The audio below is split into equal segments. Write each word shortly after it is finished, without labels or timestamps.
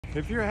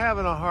if you're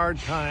having a hard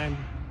time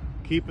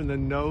keeping the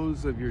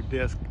nose of your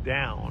disc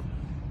down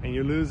and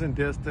you're losing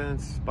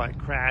distance by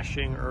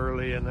crashing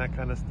early and that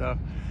kind of stuff,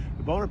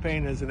 the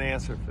Bonapane is an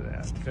answer for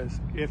that. Because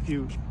if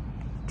you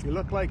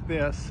look like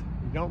this,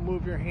 you don't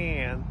move your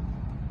hand,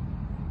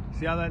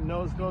 see how that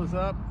nose goes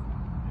up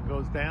and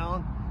goes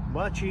down?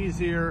 Much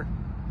easier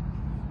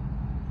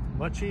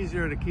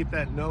to keep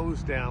that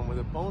nose down with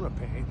a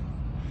Bonapane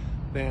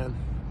than,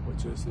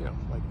 which is, you know,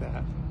 like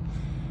that,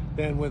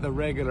 than with a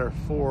regular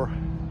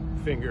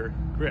 4-finger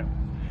grip.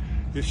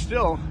 You're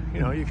still, you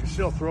know, you can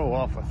still throw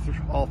off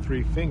all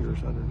 3 fingers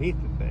underneath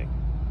the thing,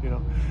 you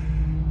know.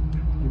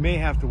 You may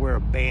have to wear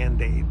a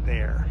Band-Aid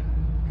there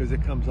because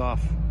it comes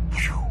off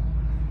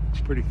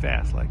pretty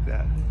fast like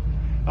that.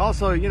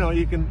 Also, you know,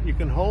 you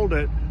can hold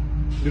it.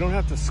 You don't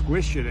have to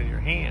squish it in your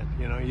hand.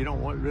 You know, you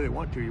don't really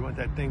want to. You want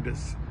that thing to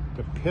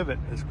pivot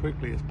as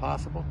quickly as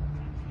possible,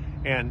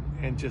 and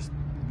just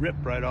rip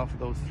right off of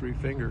those 3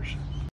 fingers.